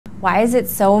Why is it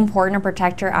so important to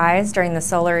protect your eyes during the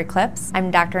solar eclipse?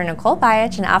 I'm Dr. Nicole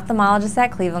Bajic, an ophthalmologist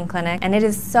at Cleveland Clinic, and it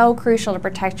is so crucial to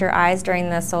protect your eyes during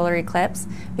the solar eclipse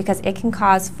because it can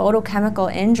cause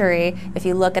photochemical injury if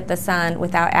you look at the sun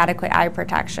without adequate eye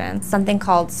protection. Something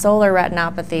called solar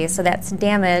retinopathy, so that's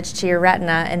damage to your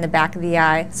retina in the back of the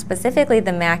eye, specifically the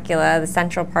macula, the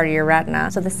central part of your retina.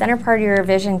 So the center part of your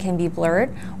vision can be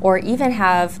blurred or even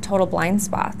have total blind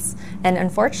spots. And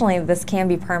unfortunately, this can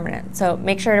be permanent, so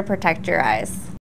make sure to protect your eyes.